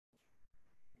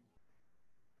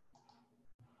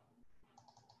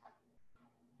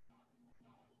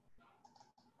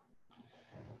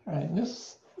All right, in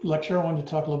this lecture, I wanted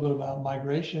to talk a little bit about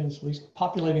migrations, at least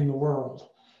populating the world.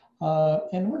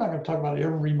 And we're not going to talk about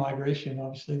every migration.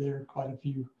 Obviously, there are quite a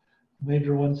few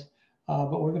major ones,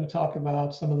 but we're going to talk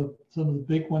about some of the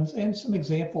big ones and some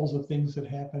examples of things that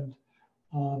happened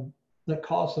that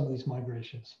caused some of these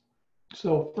migrations.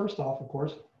 So first off, of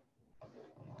course,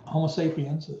 Homo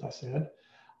sapiens, as I said,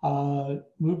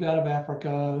 moved out of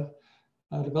Africa,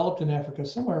 developed in Africa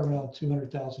somewhere around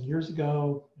 200,000 years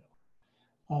ago,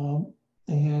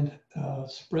 and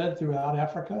spread throughout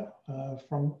Africa,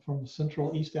 from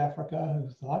Central East Africa, who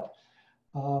thought,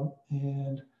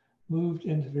 and moved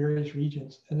into various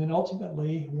regions. And then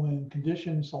ultimately, when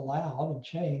conditions allowed and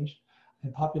changed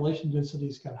and population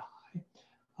densities got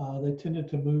high, they tended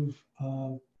to move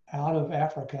out of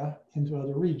Africa into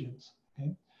other regions.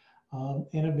 Okay?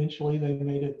 And eventually they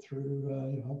made it through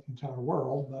the entire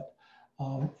world. But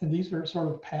and these are sort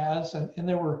of paths, and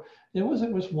it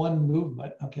wasn't just one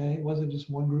movement, okay? It wasn't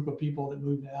just one group of people that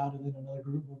moved out and then another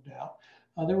group moved out.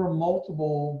 There were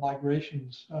multiple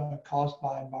migrations caused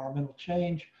by environmental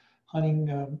change,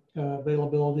 hunting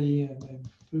availability, and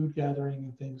food gathering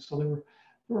and things. So there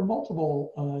were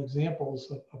multiple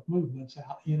examples of movements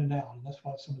out, in and out, and that's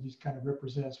why some of these kind of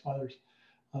represents why there's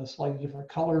slightly different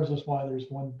colors. That's why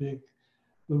there's one big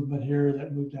movement here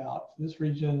that moved out to this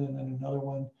region, and then another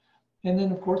one. And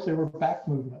then, of course, there were back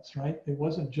movements, right? It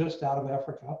wasn't just out of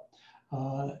Africa.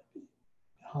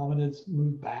 Hominids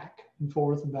moved back and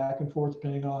forth,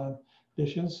 depending on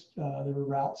conditions. There were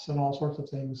routes and all sorts of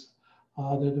things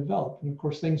that developed. And of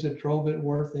course, things that drove it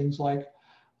were things like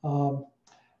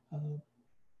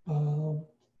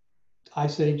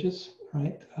ice ages,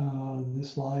 right?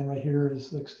 This line right here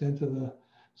is the extent of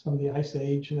some of the ice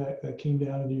age that came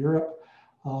down into Europe.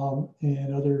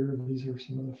 And these are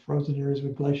some of the frozen areas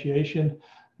with glaciation,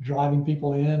 driving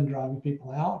people in, driving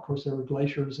people out. Of course, there were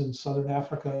glaciers in southern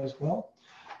Africa as well.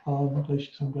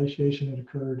 Some glaciation had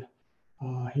occurred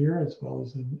here as well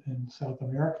as in South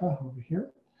America over here.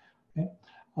 Okay?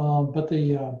 But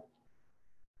there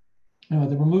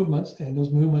were movements, and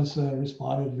those movements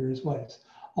responded in various ways.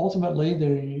 Ultimately,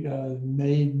 they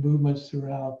made movements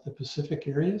throughout the Pacific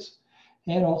areas,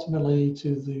 and ultimately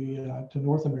to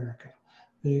North America.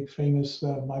 Big famous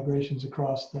migrations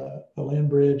across the land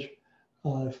bridge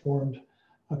formed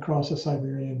across the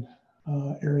Siberian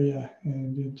area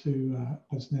and into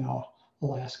what's now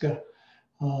Alaska,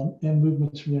 and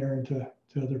movements from there into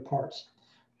other parts.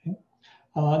 Okay?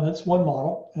 That's one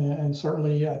model, and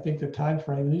certainly I think the time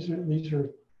frame. These are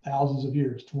thousands of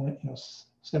years,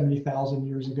 70,000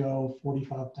 years ago,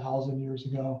 45,000 years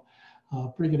ago.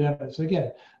 Pretty good evidence.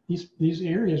 Again, these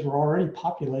areas were already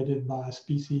populated by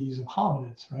species of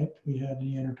hominids, right? We had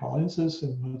Neanderthalensis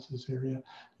in most of this area,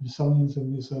 Denisovans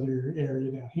in this other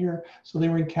area down here. So they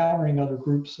were encountering other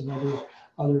groups and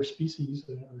other species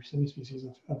or semi-species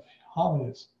of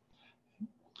hominids.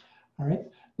 All right.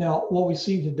 Now, what we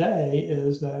see today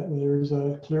is that there's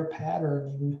a clear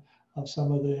patterning of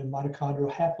some of the mitochondrial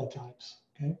haplotypes.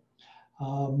 Okay.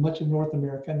 Much of North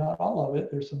America, not all of it,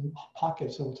 there's some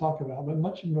pockets that we'll talk about, but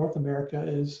much of North America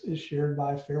is shared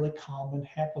by a fairly common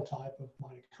haplotype of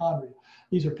mitochondria.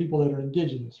 These are people that are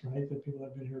indigenous, right? The people that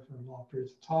have been here for long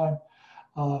periods of time,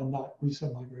 not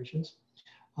recent migrations.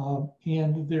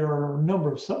 And there are a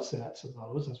number of subsets of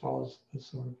those, as well as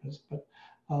sort of this, but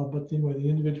anyway, the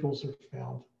individuals are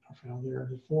found there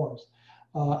in the forms.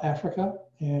 Africa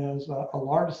has a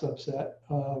large subset,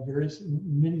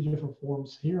 many different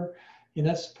forms here. And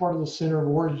that's part of the center of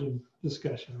origin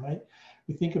discussion, right?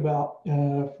 We think about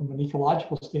from an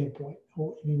ecological standpoint,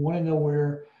 if you want to know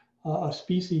where a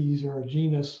species or a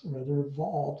genus rather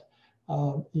evolved,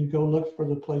 you go look for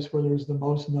the place where there's the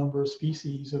most number of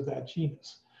species of that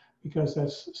genus, because that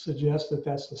suggests that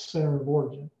that's the center of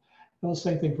origin. And the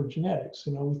same thing for genetics.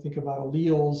 We think about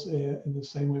alleles in the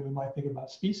same way we might think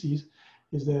about species,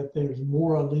 is that there's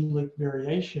more allelic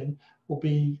variation will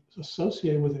be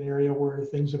associated with an area where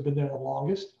things have been there the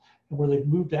longest, and where they've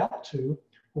moved out to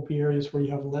will be areas where you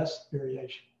have less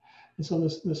variation. And so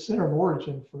the center of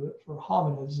origin for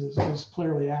hominids is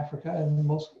clearly Africa, and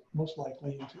most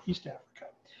likely into East Africa.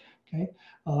 Okay,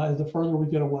 as the further we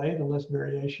get away, the less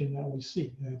variation that we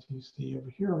see. As you see over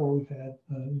here, where we've had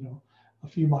a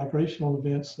few migrational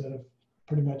events that have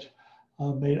pretty much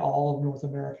made all of North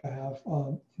America have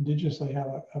indigenously have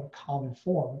a common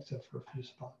form, except for a few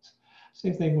spots.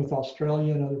 Same thing with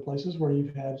Australia and other places where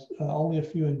you've had only a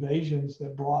few invasions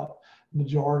that brought the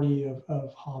majority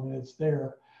of hominids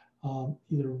there,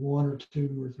 either one or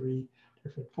two or three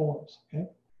different forms. Okay.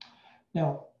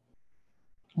 Now,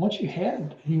 once you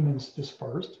had humans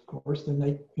dispersed, of course, then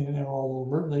they all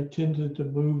over. They tended to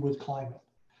move with climate.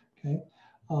 Okay.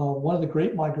 One of the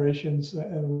great migrations,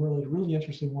 and really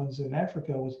interesting ones in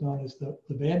Africa, was known as the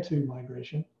Bantu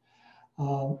migration.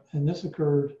 And this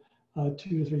occurred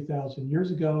 2,000 to 3,000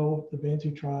 years ago. The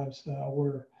Bantu tribes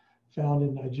were found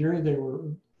in Nigeria. They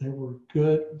were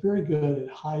very good at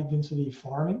high density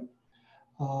farming,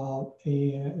 and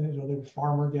they were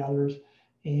farmer gatherers,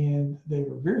 and they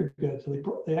were very good. So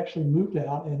they actually moved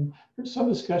out, and there's some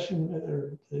discussion,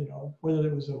 whether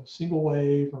it was a single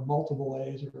wave or multiple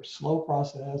waves, or a slow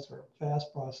process or a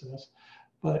fast process,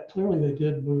 but clearly they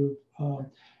did move out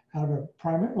of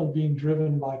primarily being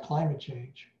driven by climate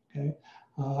change. Okay,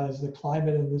 as the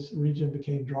climate in this region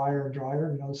became drier and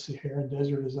drier, the Saharan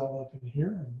desert is up in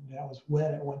here, and that was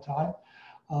wet at one time.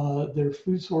 Their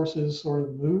food sources sort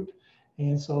of moved,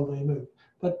 and so they moved.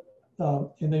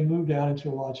 And they moved out into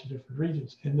a lot of different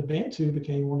regions. And the Bantu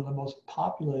became one of the most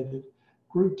populated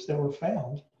groups that were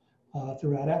found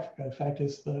throughout Africa. In fact,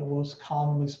 it's the most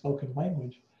commonly spoken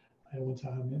language at one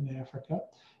time in Africa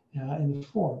in the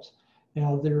forms.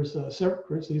 Now, there's several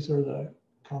groups. These are the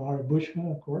Kalahari Bushmen,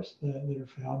 of course, that are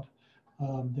found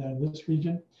down in this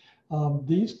region.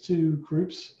 These two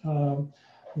groups, the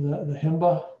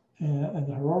Himba and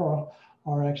the Harora,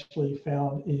 are actually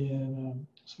found in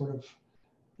sort of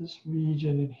this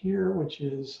region in here, which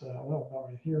is, well, not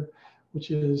right here, which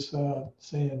is,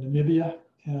 say, in Namibia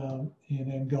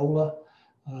in Angola.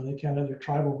 They're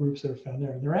tribal groups that are found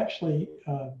there. And they're actually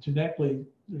genetically,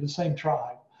 they're the same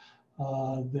tribe.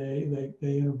 They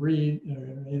interbreed,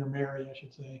 or intermarry, I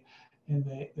should say, and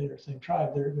they're the same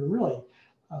tribe. They're really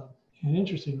an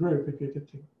interesting group. If you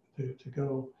get to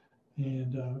go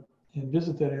and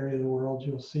visit that area of the world,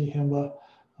 you'll see Himba,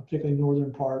 particularly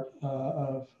northern part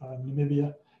of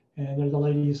Namibia. And they're the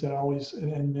ladies that always,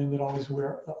 and men that always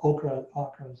wear ochre,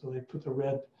 so they put the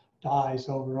red dyes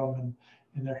over them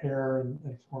and their hair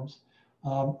and forms.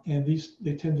 And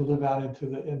they tend to live out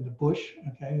in the bush.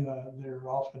 Okay, they're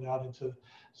often out into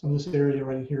some of this area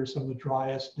right here, some of the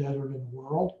driest desert in the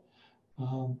world,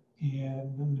 and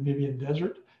the Namibian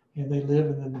desert. And they live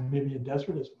in the Namibian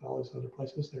desert as well as other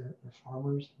places. They're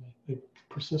farmers. They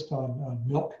persist on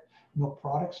milk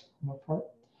products, milk part.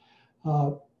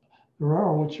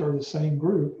 Which are the same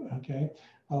group, okay?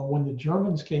 When the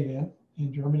Germans came in,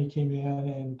 and Germany came in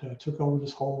and took over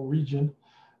this whole region,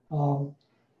 of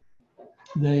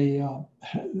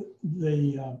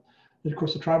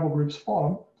course, the tribal groups fought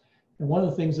them. And one of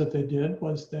the things that they did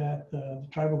was that the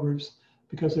tribal groups,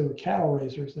 because they were cattle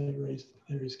raisers, they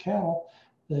raised cattle.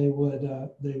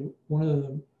 One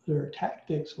of their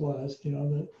tactics was,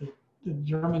 the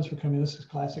Germans were coming. This is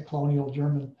classic colonial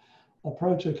German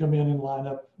approach. They come in and line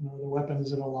up the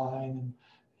weapons in a line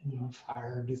and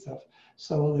fire and do stuff.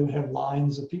 So they would have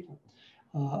lines of people,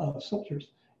 of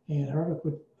soldiers. And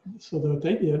so what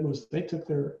they did was they took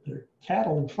their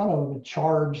cattle in front of them and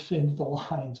charged into the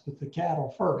lines with the cattle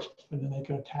first, and then they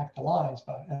could attack the lines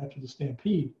after the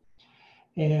stampede.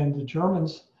 And the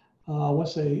Germans,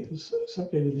 once they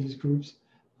separated these groups,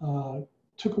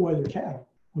 took away their cattle,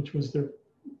 which was their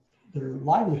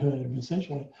livelihood,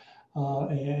 essentially.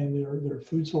 And their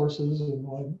food sources and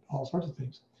all sorts of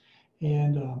things.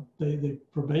 And they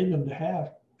forbade them to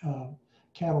have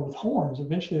cattle with horns.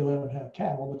 Eventually they let them have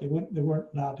cattle, but they weren't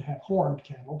allowed to have horned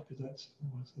cattle, because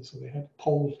so they had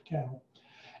polled cattle.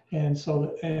 And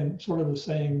so, and sort of the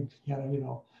same,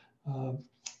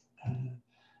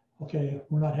 okay,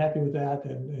 we're not happy with that,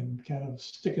 and kind of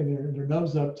sticking their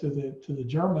nose up to the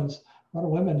Germans. A lot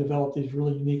of women developed these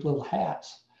really unique little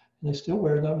hats. And they still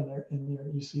wear them, and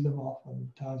you see them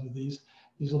oftentimes with these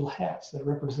little hats that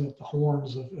represent the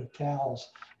horns of cows.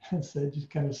 And so they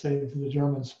just kind of say to the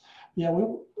Germans, yeah,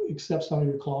 we'll accept some of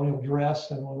your colonial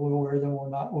dress, and we'll wear them.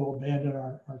 We'll abandon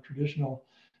our traditional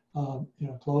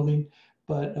clothing,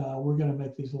 but we're going to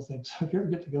make these little things. So if you ever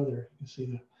get to go there, you can see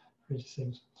the crazy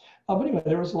things. But anyway,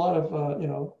 there was a lot of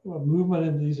movement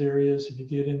in these areas. If you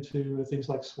get into things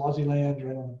like Swaziland,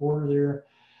 right on the border there.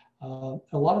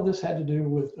 A lot of this had to do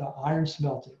with iron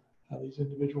smelting. These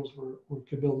individuals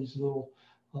could build these little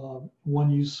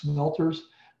one-use smelters,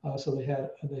 so they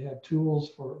had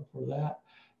tools for that,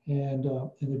 and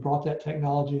they brought that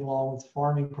technology along with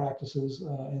farming practices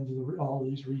into all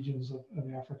these regions of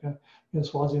Africa. In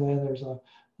Swaziland, there's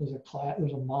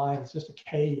a mine. It's just a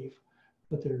cave,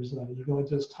 but you go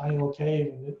into this tiny little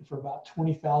cave, and for about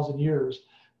 20,000 years,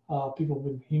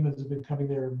 humans have been coming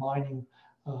there and mining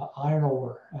iron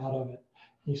ore out of it.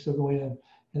 And you still go in,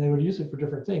 and they would use it for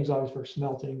different things, obviously for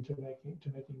smelting, to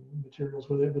making materials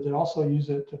with it, but they also use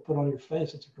it to put on your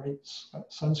face. It's a great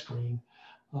sunscreen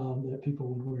that people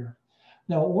would wear.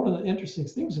 Now, one of the interesting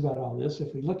things about all this,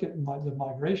 if we look at the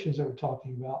migrations that we're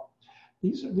talking about,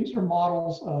 these are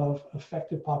models of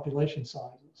effective population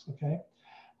sizes, okay?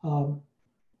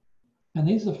 And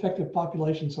these effective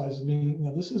population sizes mean,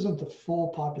 now this isn't the full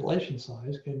population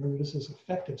size, okay? Remember, this is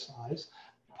effective size,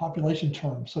 population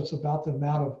term. So it's about the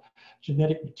amount of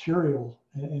genetic material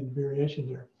and variation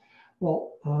there.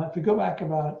 Well, if we go back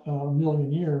about a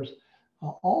million years,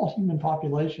 all human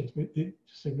populations,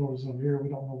 just ignore this over here, we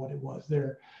don't know what it was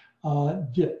there,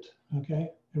 dipped,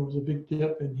 okay? There was a big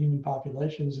dip in human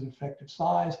populations in effective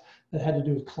size that had to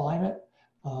do with climate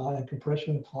and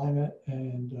compression of climate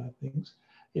and things.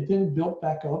 It then built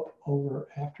back up over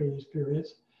after these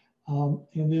periods. And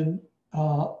then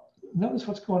notice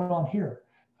what's going on here,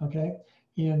 okay?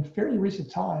 In fairly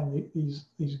recent time,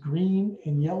 these green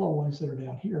and yellow ones that are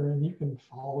down here, and you can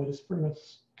follow it, it's pretty much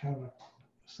kind of the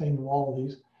same with all of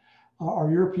these,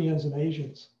 are Europeans and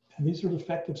Asians. And these are the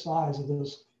effective size of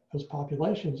those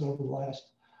populations over the last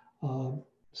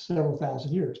several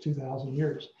thousand years, 2,000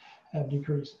 years, have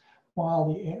decreased.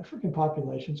 While the African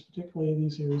populations, particularly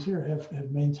these areas here,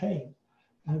 have maintained.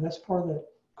 And that's part of that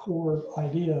core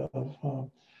idea of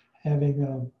having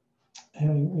you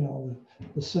know,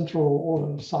 the central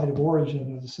or the site of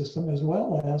origin of the system, as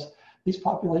well as these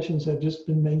populations have just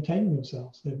been maintaining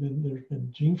themselves. There's been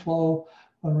gene flow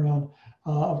around.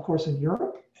 Of course, in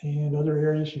Europe and other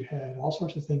areas, you had all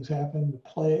sorts of things happen,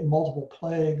 multiple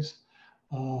plagues.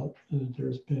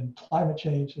 There's been climate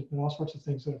change. There's been all sorts of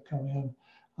things that have come in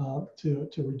to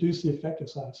reduce the effective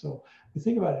size. So we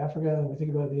think about Africa and we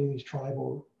think about these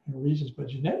tribal regions, but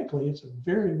genetically, it's a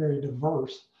very, very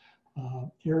diverse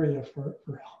area for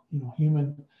you know,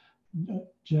 human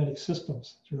genetic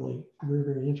systems. It's really very,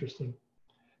 very interesting.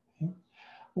 Okay.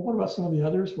 Well, what about some of the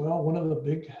others? Well, one of the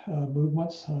big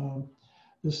movements,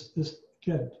 this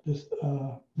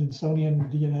Smithsonian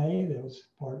DNA that was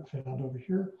found over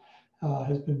here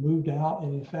has been moved out,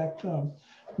 and in fact,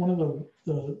 one of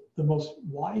the most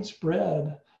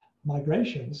widespread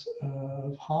migrations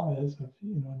of hominids,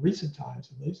 you know, in recent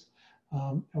times at least,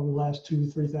 over the last 2,000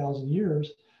 to 3,000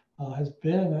 years, has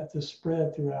been at this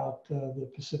spread throughout the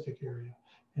Pacific area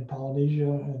and Polynesia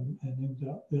and in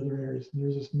the other areas. And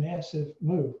there's this massive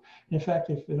move. In fact,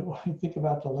 if you think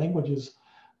about the languages,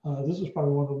 this is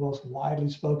probably one of the most widely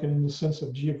spoken in the sense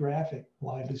of geographic,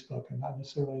 widely spoken, not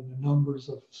necessarily in the numbers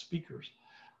of speakers.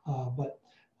 But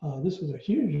this was a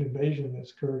huge invasion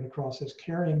that's occurred across this,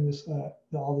 carrying this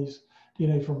all these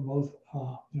DNA from both,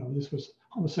 you know, this was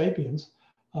Homo sapiens,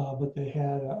 but they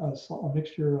had a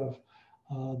mixture of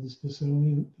this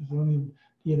Smithsonian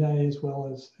DNA as well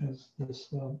as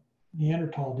this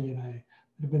Neanderthal DNA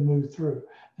that have been moved through.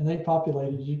 And they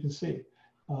populated, as you can see,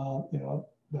 you know,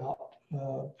 about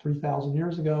 3,000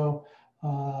 years ago,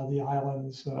 the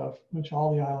islands, which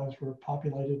all the islands were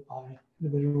populated by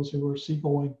individuals who were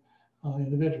seagoing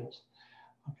individuals,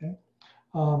 okay?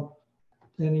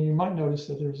 And you might notice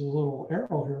that there's a little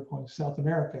arrow here going South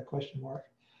America, question mark.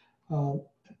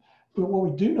 But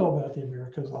what we do know about the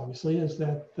Americas, obviously, is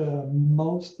that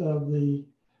most of the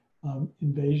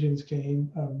invasions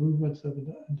came, movements of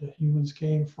the humans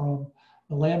came from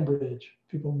the land bridge,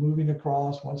 people moving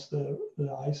across once the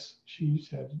ice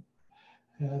sheets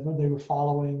they were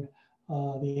following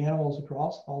the animals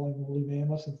across, following woolly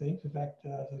mammoths and things. In fact,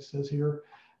 as it says here,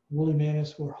 woolly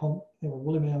mammoths were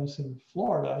woolly mammoths in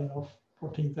Florida, you know,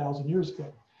 14,000 years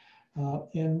ago.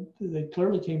 And they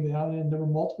clearly came down, and there were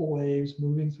multiple waves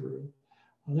moving through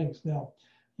things. Now,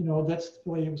 you know, that's the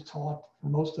way it was taught for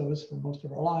most of us, for most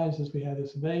of our lives, as we had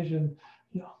this invasion.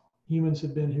 You know, humans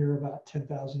had been here about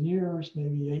 10,000 years,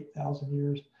 maybe 8,000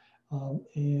 years,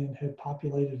 and had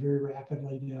populated very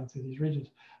rapidly down through these regions.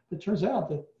 But it turns out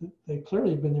that they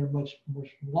clearly have been there much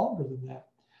longer than that.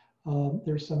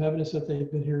 There's some evidence that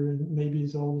they've been here maybe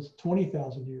as old as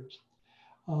 20,000 years.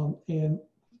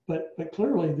 But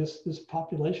clearly this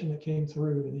population that came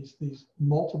through, and these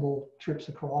multiple trips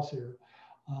across here,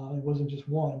 it wasn't just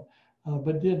one,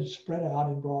 but did spread out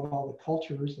and brought all the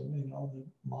cultures and, you know, the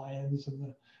Mayans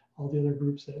and all the other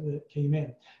groups that came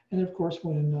in. And of course,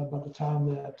 when by the time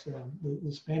that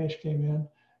the Spanish came in,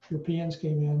 Europeans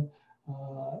came in,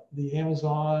 the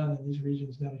Amazon and these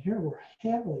regions down here were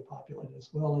heavily populated, as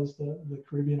well as the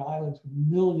Caribbean islands, with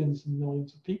millions and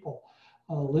millions of people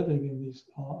living in these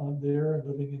there and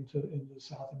living into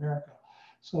South America.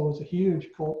 So it's a huge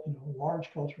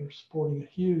large culture supporting a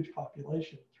huge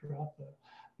population throughout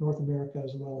North America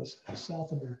as well as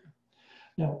South America.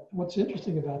 Now, what's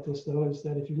interesting about this, though, is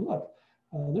that if you look,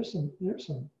 there's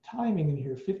some timing in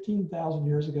here, 15,000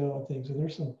 years ago and things, and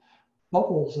there's some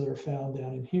bubbles that are found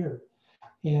down in here.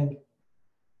 And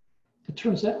it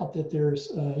turns out that there's,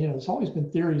 you know, there's always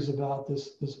been theories about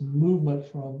this movement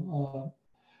from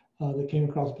that came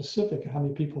across the Pacific, how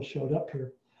many people showed up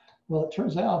here. Well, it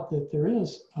turns out that there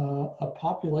is a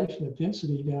population of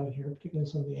density down here, particularly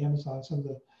in some of the Amazon, some of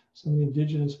the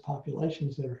indigenous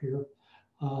populations that are here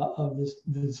of this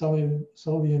the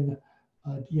Sylvian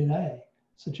DNA,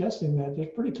 suggesting that there's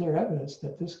pretty clear evidence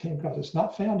that this came across. It's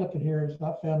not found up in here. It's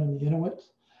not found in the Inuit.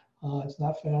 It's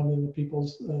not found in the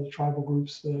people's tribal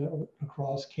groups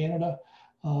across Canada,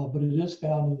 but it is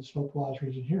found in the Snoqualmie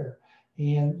region here,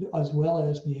 and as well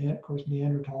as of course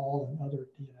Neanderthal and other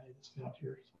DNA that's found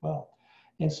here as well.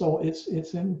 And so it's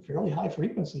in fairly high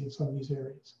frequency in some of these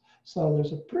areas. So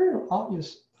there's a pretty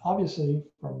obviously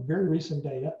from very recent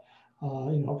data,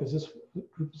 because this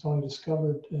group was only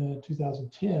discovered in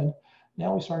 2010.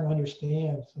 Now we're starting to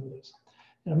understand some of this.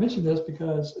 And I mention this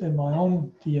because in my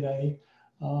own DNA,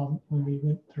 when we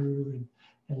went through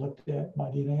and looked at my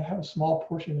DNA, I have a small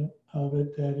portion of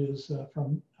it that is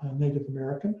from Native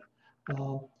American.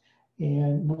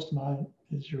 And most of mine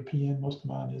is European, most of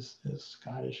mine is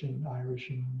Scottish and Irish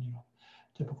and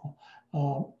typical.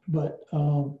 But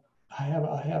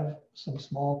I have some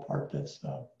small part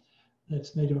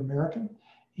that's Native American,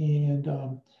 and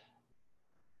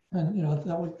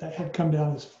that had come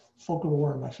down as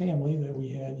folklore in my family that we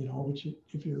had, which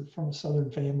if you're from a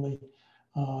Southern family,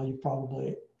 you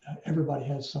probably everybody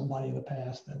has somebody in the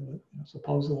past that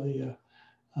supposedly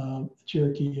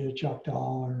Cherokee,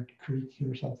 Choctaw, or Creek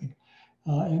or something.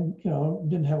 And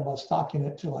didn't have a lot of stock in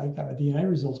it till I got my DNA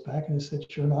results back, and it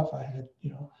said sure enough I had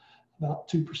about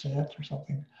 2% or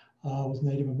something was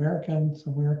Native American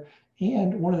somewhere,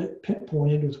 and one of the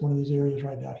pinpointed was one of these areas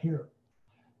right down here,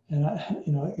 and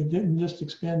it didn't just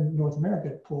expand North America;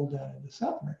 it pulled down into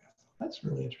South America. That's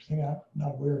really interesting. I'm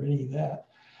not aware of any of that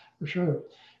for sure.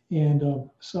 And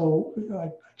so I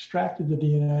extracted the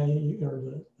DNA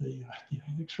or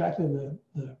extracted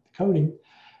the coding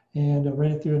and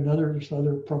ran it through there's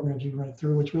other programs you can run it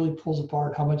through, which really pulls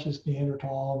apart how much is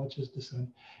Neanderthal, how much is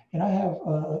Dissonian. And I have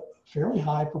a fairly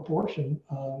high proportion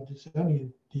of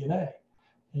Dissonian DNA,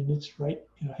 and it's right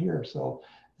here. So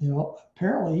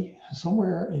apparently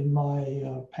somewhere in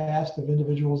my past of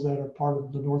individuals that are part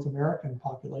of the North American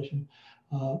population,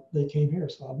 they came here.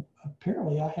 So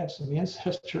apparently I have some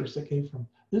ancestors that came from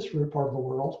this part of the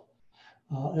world,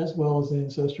 as well as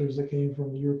ancestors that came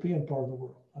from the European part of the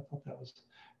world. I thought that was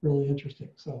really interesting.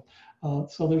 So,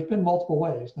 so there's been multiple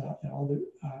ways now.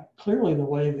 Clearly the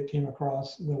waves that came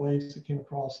across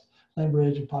Land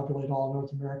Bridge and populate all of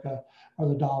North America are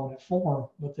the dominant form,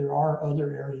 but there are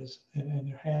other areas, and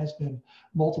there has been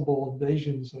multiple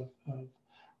invasions of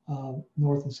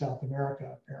North and South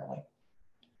America apparently.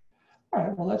 All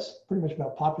right, well, that's pretty much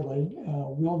about populating.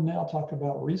 We'll now talk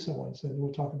about recent ones, and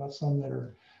we'll talk about some that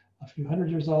are a few hundred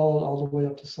years old, all the way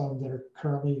up to some that are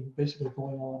currently basically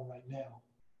going on right now.